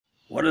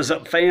What is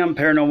up, fam?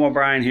 Paranormal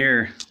Brian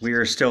here. We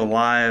are still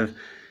live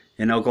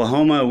in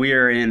Oklahoma. We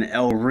are in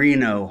El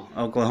Reno,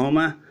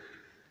 Oklahoma,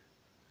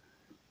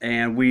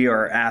 and we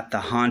are at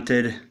the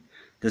haunted.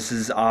 This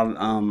is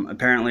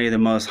apparently the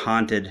most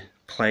haunted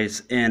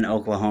place in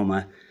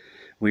Oklahoma.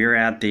 We are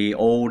at the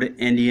old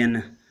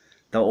haunted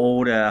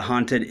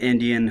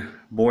Indian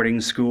boarding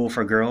school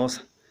for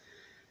girls.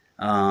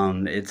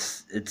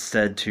 It's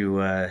said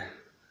to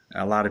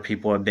a lot of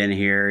people have been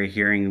here,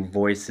 hearing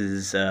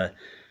voices.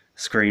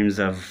 Screams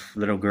of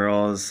little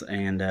girls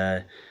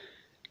and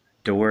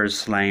doors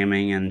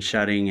slamming and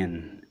shutting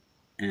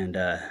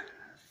and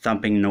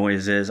thumping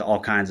noises, all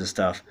kinds of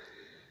stuff.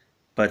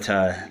 But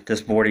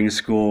this boarding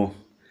school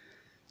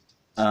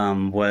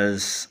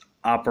was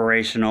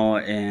operational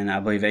in, I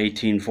believe,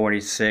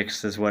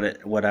 1846 is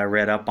what I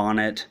read up on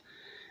it,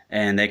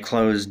 and they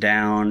closed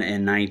down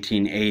in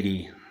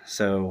 1980.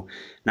 So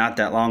not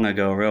that long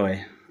ago,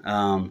 really.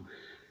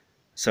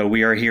 So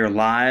we are here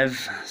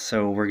live.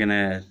 So we're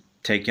gonna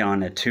take you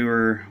on a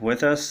tour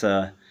with us.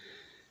 I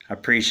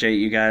appreciate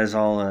you guys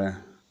all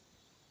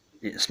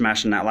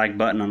smashing that like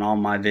button on all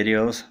my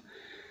videos,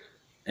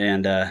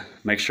 and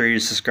make sure you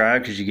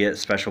subscribe because you get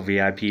special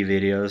VIP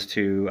videos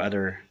to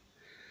other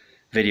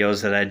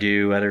videos that I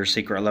do, other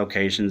secret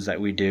locations that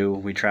we do.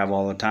 We travel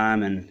all the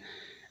time, and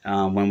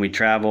when we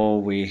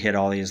travel we hit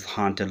all these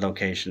haunted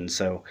locations.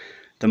 So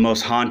the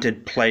most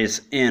haunted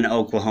place in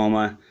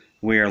Oklahoma,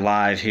 we are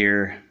live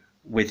here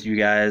with you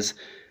guys.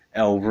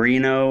 El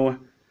Reno,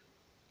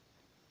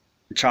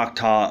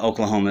 Choctaw,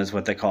 Oklahoma is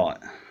what they call it.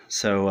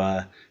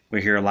 So we're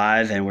here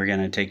live and we're going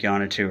to take you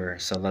on a tour.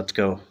 So let's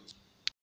go.